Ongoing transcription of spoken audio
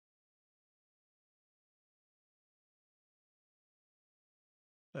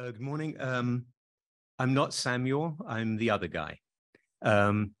Good morning. I'm not Samuel, I'm the other guy.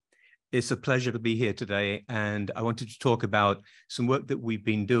 It's a pleasure to be here today, and I wanted to talk about some work that we've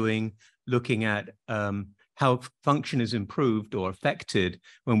been doing, looking at how function is improved or affected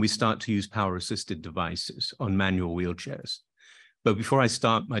when we start to use power-assisted devices on manual wheelchairs. But before I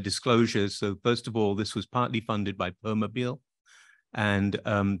start my disclosures, so first of all, this was partly funded by Permobil, and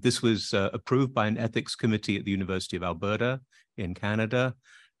this was approved by an ethics committee at the University of Alberta in Canada.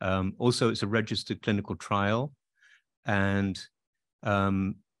 Also, it's a registered clinical trial. And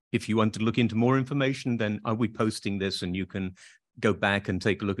if you want to look into more information, then I'll be posting this and you can go back and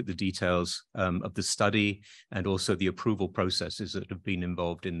take a look at the details of the study and also the approval processes that have been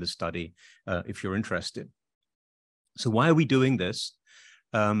involved in the study if you're interested. So why are we doing this?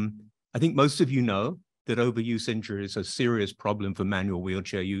 I think most of you know that overuse injury is a serious problem for manual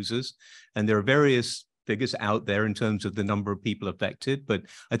wheelchair users. And there are various figures out there in terms of the number of people affected, but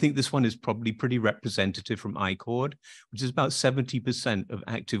I think this one is probably pretty representative from ICORD, which is about 70% of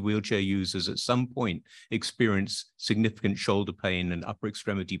active wheelchair users at some point experience significant shoulder pain and upper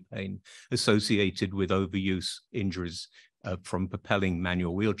extremity pain associated with overuse injuries from propelling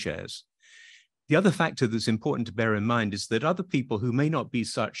manual wheelchairs. The other factor that's important to bear in mind is that other people who may not be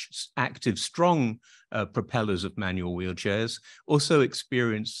such active, strong propellers of manual wheelchairs also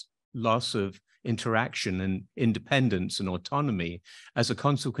experience loss of interaction and independence and autonomy as a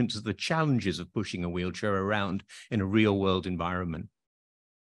consequence of the challenges of pushing a wheelchair around in a real-world environment.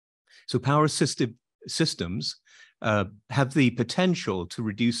 So power-assisted systems have the potential to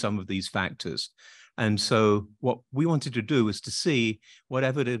reduce some of these factors. And so what we wanted to do was to see what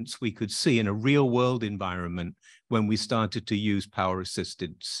evidence we could see in a real-world environment when we started to use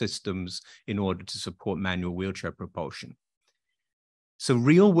power-assisted systems in order to support manual wheelchair propulsion. So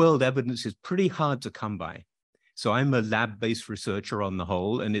real-world evidence is pretty hard to come by. So I'm a lab-based researcher on the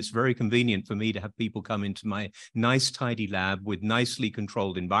whole, and it's very convenient for me to have people come into my nice, tidy lab with nicely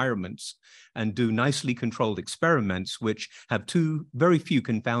controlled environments and do nicely controlled experiments, which have very few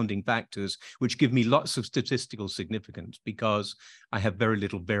confounding factors, which give me lots of statistical significance because I have very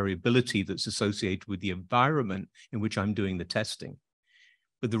little variability that's associated with the environment in which I'm doing the testing.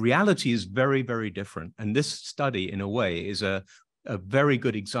 But the reality is very, very different. And this study, in a way, is a very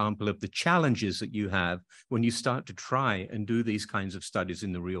good example of the challenges that you have when you start to try and do these kinds of studies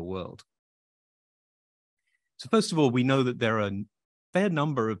in the real world. So first of all, we know that there are a fair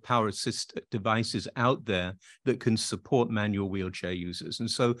number of power-assisted devices out there that can support manual wheelchair users. And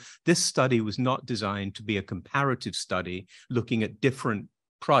so this study was not designed to be a comparative study looking at different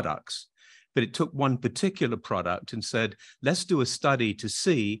products, but it took one particular product and said, let's do a study to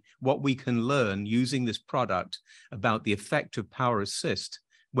see what we can learn using this product about the effect of power assist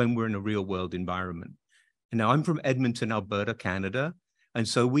when we're in a real world environment. And now I'm from Edmonton, Alberta, Canada. And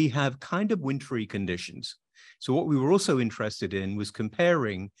so we have kind of wintry conditions. So what we were also interested in was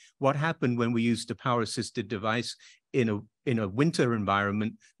comparing what happened when we used a power assisted device in a winter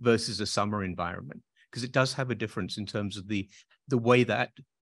environment versus a summer environment, because it does have a difference in terms of the way that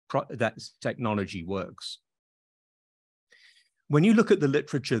technology works. When you look at the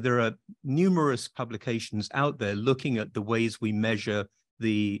literature, there are numerous publications out there looking at the ways we measure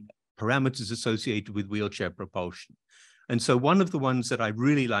the parameters associated with wheelchair propulsion. And so one of the ones that I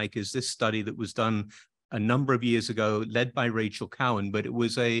really like is this study that was done a number of years ago, led by Rachel Cowan, but it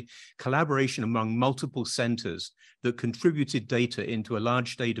was a collaboration among multiple centers that contributed data into a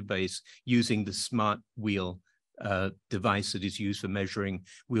large database using the smart wheel device that is used for measuring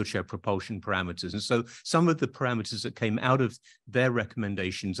wheelchair propulsion parameters. And so some of the parameters that came out of their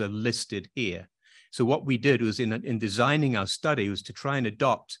recommendations are listed here. So what we did was in designing our study was to try and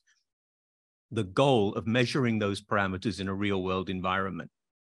adopt the goal of measuring those parameters in a real world environment.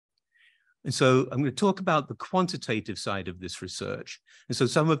 And so I'm going to talk about the quantitative side of this research. And so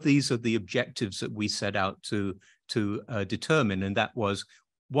some of these are the objectives that we set out to determine, and that was,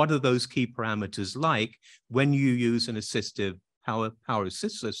 what are those key parameters like when you use an assistive power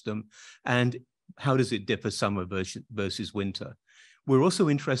assist system, and how does it differ summer versus winter? We're also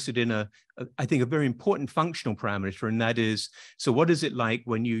interested in I think, a very important functional parameter, and that is, so what is it like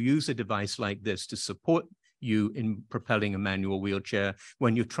when you use a device like this to support you in propelling a manual wheelchair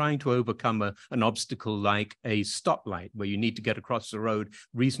when you're trying to overcome an obstacle like a stoplight, where you need to get across the road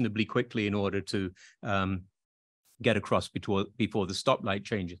reasonably quickly in order to get across before the stoplight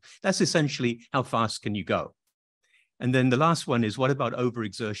changes. That's essentially how fast can you go. And then the last one is, what about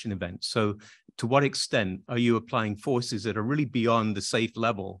overexertion events? So to what extent are you applying forces that are really beyond the safe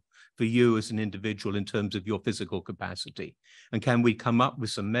level for you as an individual in terms of your physical capacity? And can we come up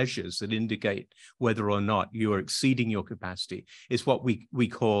with some measures that indicate whether or not you are exceeding your capacity? It's what we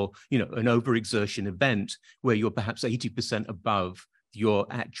call, an overexertion event, where you're perhaps 80% above your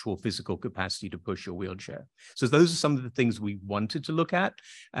actual physical capacity to push your wheelchair. So those are some of the things we wanted to look at.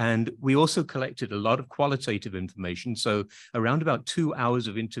 And we also collected a lot of qualitative information. So around about 2 hours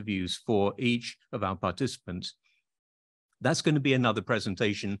of interviews for each of our participants. That's going to be another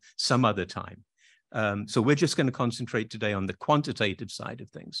presentation some other time. So we're just going to concentrate today on the quantitative side of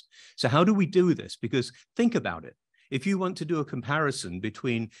things. So how do we do this? Because think about it. If you want to do a comparison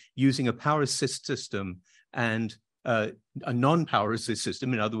between using a power assist system and a non-power assist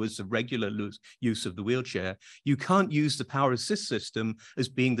system, in other words, the regular use of the wheelchair, you can't use the power assist system as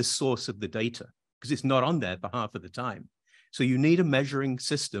being the source of the data because it's not on there for half of the time. So you need a measuring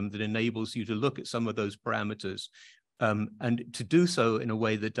system that enables you to look at some of those parameters and to do so in a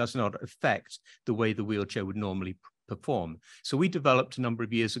way that does not affect the way the wheelchair would normally perform. So we developed a number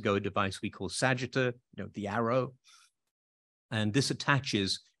of years ago a device we call Sagittor, the arrow, and this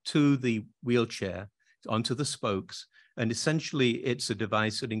attaches to the wheelchair onto the spokes. And essentially, it's a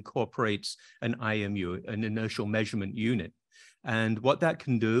device that incorporates an IMU, an inertial measurement unit. And what that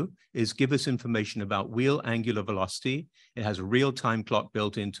can do is give us information about wheel angular velocity. It has a real-time clock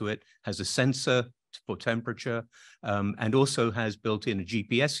built into it, has a sensor for temperature, and also has built in a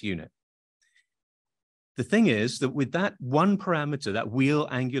GPS unit. The thing is that with that one parameter, that wheel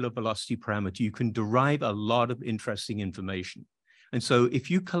angular velocity parameter, you can derive a lot of interesting information. And so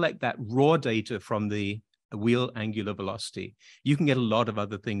if you collect that raw data from the wheel angular velocity, you can get a lot of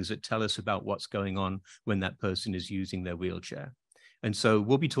other things that tell us about what's going on when that person is using their wheelchair. And so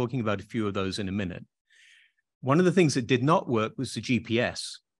we'll be talking about a few of those in a minute. One of the things that did not work was the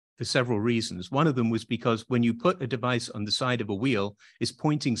GPS for several reasons. One of them was because when you put a device on the side of a wheel, it's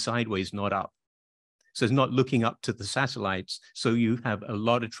pointing sideways, not up. So it's not looking up to the satellites. So you have a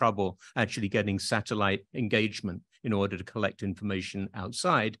lot of trouble actually getting satellite engagement in order to collect information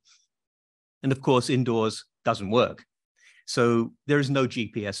outside. And of course, indoors doesn't work. So there is no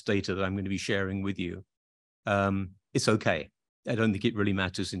GPS data that I'm going to be sharing with you. It's okay. I don't think it really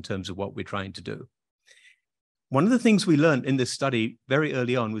matters in terms of what we're trying to do. One of the things we learned in this study very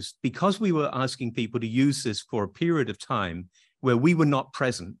early on was because we were asking people to use this for a period of time where we were not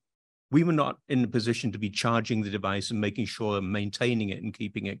present, we were not in a position to be charging the device and making sure and maintaining it and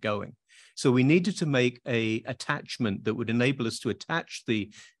keeping it going. So we needed to make an attachment that would enable us to attach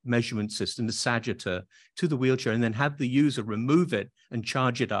the measurement system, the Sagittor, to the wheelchair and then have the user remove it and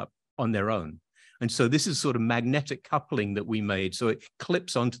charge it up on their own. And so this is sort of magnetic coupling that we made. So it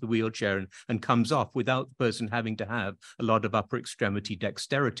clips onto the wheelchair and comes off without the person having to have a lot of upper extremity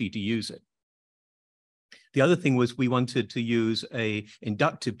dexterity to use it. The other thing was we wanted to use an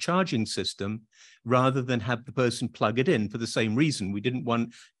inductive charging system rather than have the person plug it in for the same reason. We didn't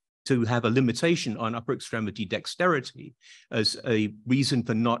want to have a limitation on upper extremity dexterity as a reason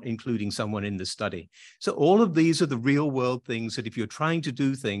for not including someone in the study. So all of these are the real world things that if you're trying to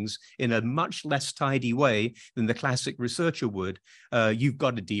do things in a much less tidy way than the classic researcher would, you've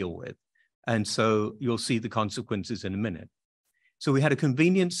got to deal with. And so you'll see the consequences in a minute. So we had a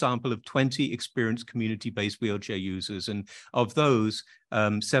convenient sample of 20 experienced community-based wheelchair users. And of those,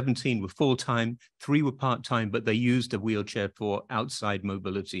 17 were full-time, 3 were part-time, but they used a wheelchair for outside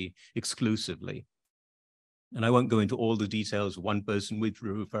mobility exclusively. And I won't go into all the details. One person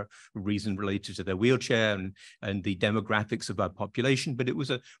withdrew for a reason related to their wheelchair and the demographics of our population, but it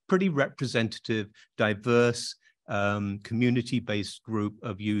was a pretty representative, diverse, community-based group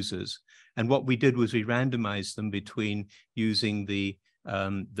of users. And what we did was we randomized them between using the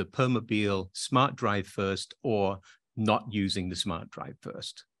Permobil smart drive first or not using the smart drive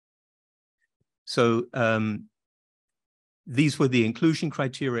first. So these were the inclusion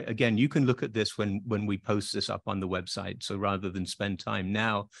criteria. Again, you can look at this when we post this up on the website. So rather than spend time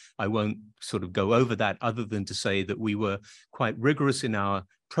now, I won't sort of go over that other than to say that we were quite rigorous in our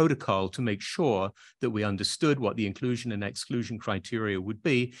protocol to make sure that we understood what the inclusion and exclusion criteria would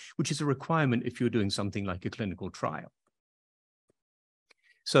be, which is a requirement if you're doing something like a clinical trial.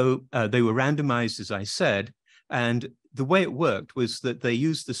 So they were randomized, as I said, and the way it worked was that they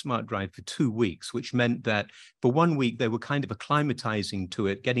used the smart drive for 2 weeks, which meant that for 1 week, they were kind of acclimatizing to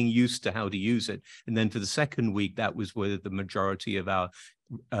it, getting used to how to use it. And then for the second week, that was where the majority of our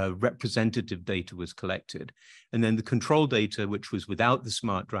representative data was collected. And then the control data, which was without the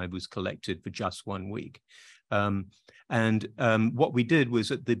smart drive, was collected for just 1 week. What we did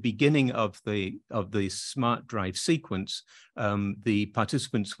was at the beginning of the smart drive sequence, the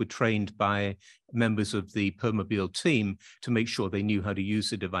participants were trained by members of the Permobil team to make sure they knew how to use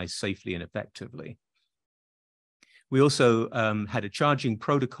the device safely and effectively. We also had a charging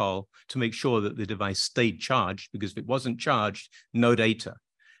protocol to make sure that the device stayed charged, because if it wasn't charged, no data.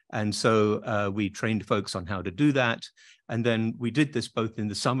 And so we trained folks on how to do that. And then we did this both in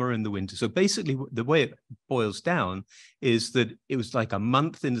the summer and the winter. So basically, the way it boils down is that it was like a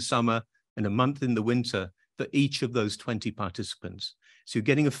month in the summer and a month in the winter for each of those 20 participants. So you're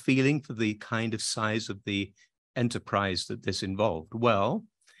getting a feeling for the kind of size of the enterprise that this involved. Well,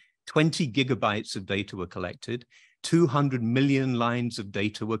 20 gigabytes of data were collected, 200 million lines of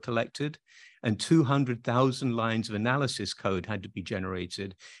data were collected, and 200,000 lines of analysis code had to be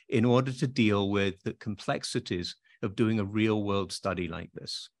generated in order to deal with the complexities of doing a real-world study like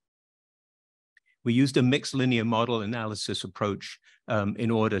this. We used a mixed linear model analysis approach in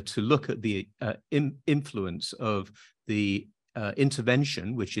order to look at the influence of the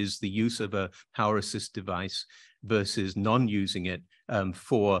intervention, which is the use of a power assist device, versus non-using it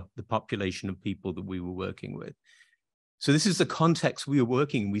for the population of people that we were working with. So this is the context we were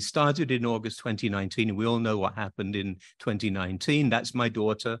working. We started in August 2019, and we all know what happened in 2019. That's my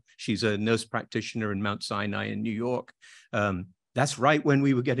daughter. She's a nurse practitioner in Mount Sinai in New York. That's right when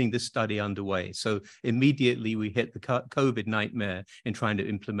we were getting this study underway. So immediately we hit the COVID nightmare in trying to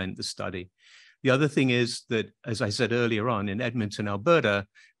implement the study. The other thing is that, as I said earlier on, in Edmonton, Alberta,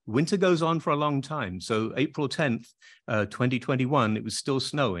 winter goes on for a long time. So April 10th, 2021, it was still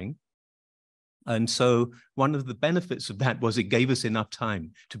snowing. And so one of the benefits of that was it gave us enough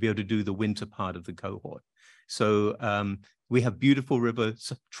time to be able to do the winter part of the cohort. So we have beautiful river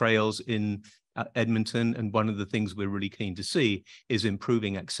trails in Edmonton, and one of the things we're really keen to see is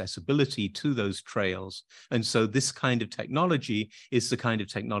improving accessibility to those trails. And so this kind of technology is the kind of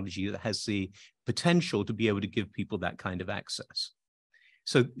technology that has the potential to be able to give people that kind of access.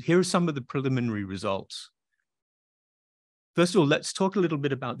 So here are some of the preliminary results. First of all, let's talk a little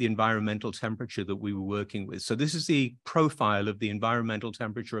bit about the environmental temperature that we were working with. So this is the profile of the environmental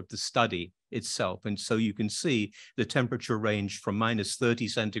temperature of the study itself. And so you can see the temperature range from -30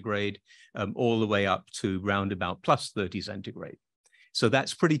 centigrade all the way up to round about +30 centigrade. So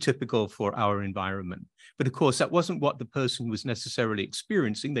that's pretty typical for our environment. But of course, that wasn't what the person was necessarily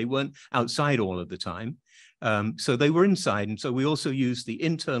experiencing. They weren't outside all of the time. So they were inside. And so we also used the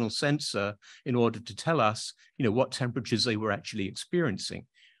internal sensor in order to tell us, what temperatures they were actually experiencing.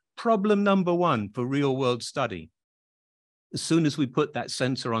 Problem number one for real world study. As soon as we put that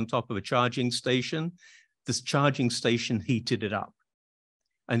sensor on top of a charging station, this charging station heated it up.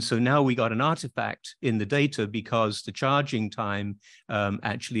 And so now we got an artifact in the data because the charging time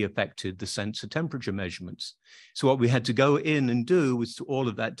actually affected the sensor temperature measurements. So what we had to go in and do was to all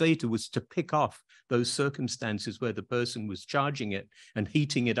of that data was to pick off those circumstances where the person was charging it and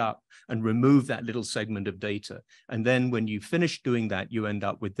heating it up and remove that little segment of data. And then when you finish doing that, you end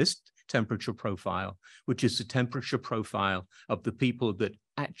up with this temperature profile, which is the temperature profile of the people that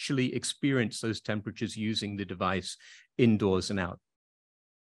actually experience those temperatures using the device indoors and out.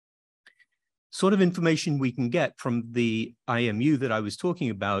 Sort of information we can get from the IMU that I was talking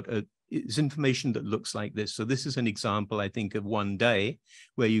about is information that looks like this. So this is an example, I think, of one day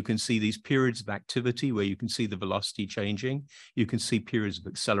where you can see these periods of activity, where you can see the velocity changing. You can see periods of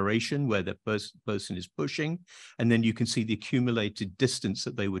acceleration where the person is pushing, and then you can see the accumulated distance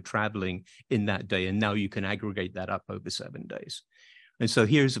that they were traveling in that day. And now you can aggregate that up over 7 days. And so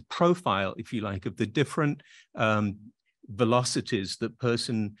here's a profile, if you like, of the different velocities that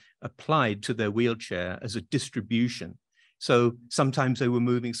person applied to their wheelchair as a distribution. So sometimes they were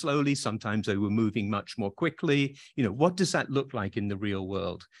moving slowly, sometimes they were moving much more quickly. What does that look like in the real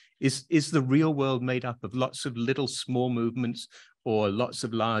world? Is the real world made up of lots of little small movements or lots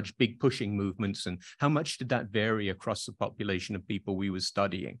of large, big pushing movements? And how much did that vary across the population of people we were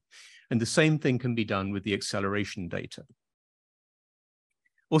studying? And the same thing can be done with the acceleration data.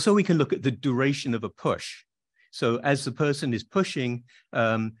 Also, we can look at the duration of a push. So as the person is pushing,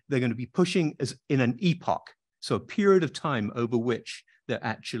 they're going to be pushing as in an epoch. So a period of time over which they're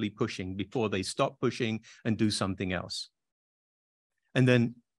actually pushing before they stop pushing and do something else. And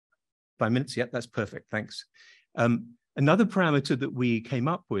then 5 minutes, yep, that's perfect, thanks. Another parameter that we came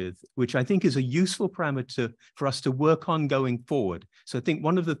up with, which I think is a useful parameter for us to work on going forward. So I think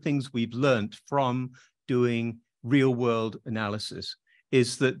one of the things we've learned from doing real world analysis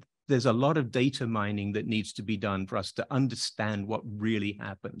is that there's a lot of data mining that needs to be done for us to understand what really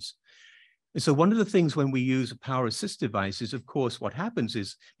happens. And so one of the things when we use a power assist device is, of course, what happens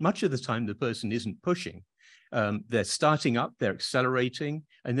is much of the time the person isn't pushing. They're starting up, they're accelerating,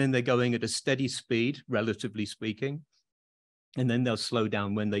 and then they're going at a steady speed, relatively speaking. And then they'll slow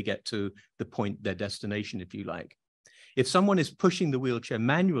down when they get to the point, their destination, if you like. If someone is pushing the wheelchair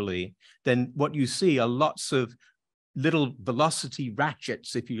manually, then what you see are lots of little velocity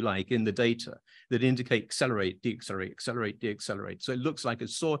ratchets, if you like, in the data that indicate accelerate, deaccelerate, accelerate, deaccelerate. So it looks like a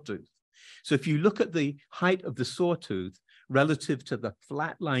sawtooth. So if you look at the height of the sawtooth relative to the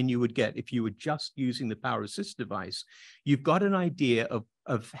flat line you would get if you were just using the power assist device, you've got an idea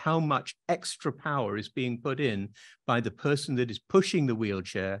of how much extra power is being put in by the person that is pushing the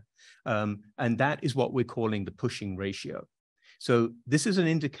wheelchair. And that is what we're calling the pushing ratio. So this is an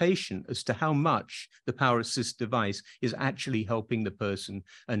indication as to how much the power assist device is actually helping the person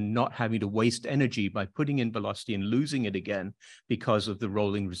and not having to waste energy by putting in velocity and losing it again because of the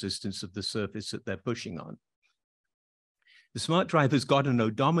rolling resistance of the surface that they're pushing on. The smart drive has got an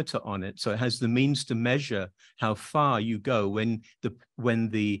odometer on it, so it has the means to measure how far you go when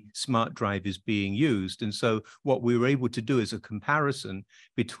the smart drive is being used. And so what we were able to do is a comparison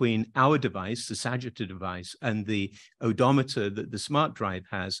between our device, the Sagittor device, and the odometer that the smart drive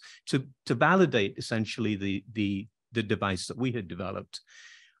has to validate essentially the device that we had developed.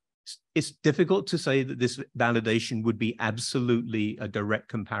 It's difficult to say that this validation would be absolutely a direct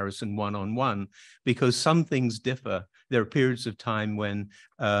comparison one-on-one, because some things differ. There are periods of time when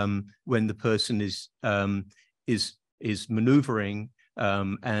the person is maneuvering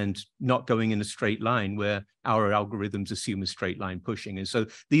and not going in a straight line, where our algorithms assume a straight line pushing. And so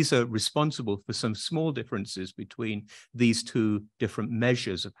these are responsible for some small differences between these two different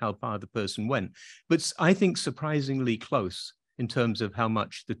measures of how far the person went. But I think surprisingly close in terms of how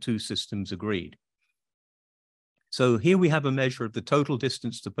much the two systems agreed. So here we have a measure of the total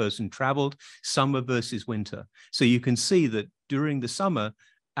distance the person traveled, summer versus winter. So you can see that during the summer,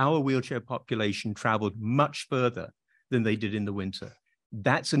 our wheelchair population traveled much further than they did in the winter.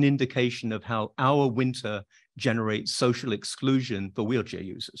 That's an indication of how our winter generates social exclusion for wheelchair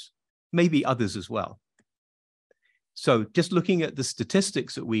users, maybe others as well. So just looking at the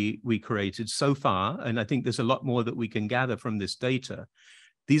statistics that we created so far, and I think there's a lot more that we can gather from this data,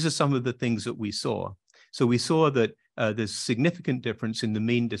 these are some of the things that we saw. So we saw that there's significant difference in the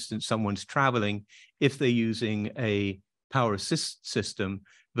mean distance someone's traveling if they're using a power assist system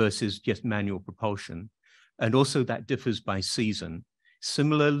versus just manual propulsion. And also that differs by season.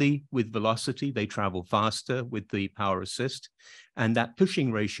 Similarly, with velocity, they travel faster with the power assist. And that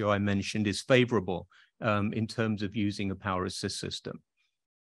pushing ratio I mentioned is favorable in terms of using a power assist system.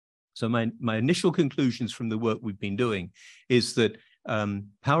 So my initial conclusions from the work we've been doing is that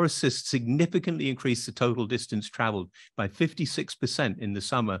power assist significantly increased the total distance traveled by 56% in the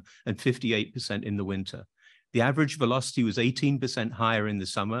summer and 58% in the winter. The average velocity was 18% higher in the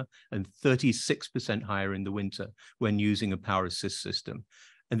summer and 36% higher in the winter when using a power assist system.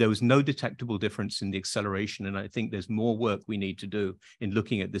 And there was no detectable difference in the acceleration. And I think there's more work we need to do in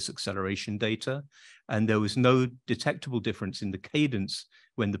looking at this acceleration data. And there was no detectable difference in the cadence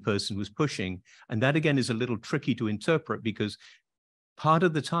when the person was pushing. And that, again, is a little tricky to interpret, because part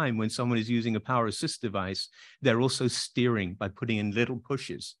of the time when someone is using a power assist device, they're also steering by putting in little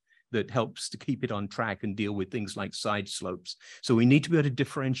pushes that helps to keep it on track and deal with things like side slopes. So we need to be able to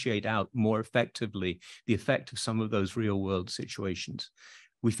differentiate out more effectively the effect of some of those real world situations.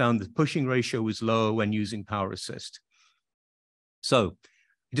 We found the pushing ratio was lower when using power assist. So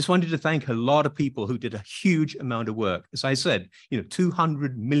I just wanted to thank a lot of people who did a huge amount of work. As I said,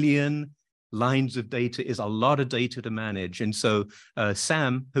 200 million lines of data is a lot of data to manage. And so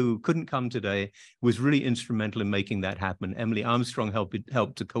Sam, who couldn't come today, was really instrumental in making that happen. Emily Armstrong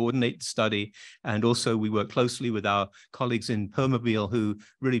helped to coordinate the study. And also we worked closely with our colleagues in Permobil, who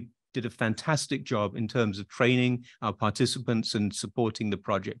really did a fantastic job in terms of training our participants and supporting the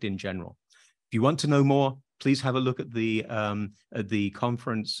project in general. If you want to know more, please have a look at the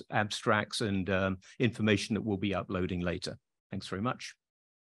conference abstracts and information that we'll be uploading later. Thanks very much.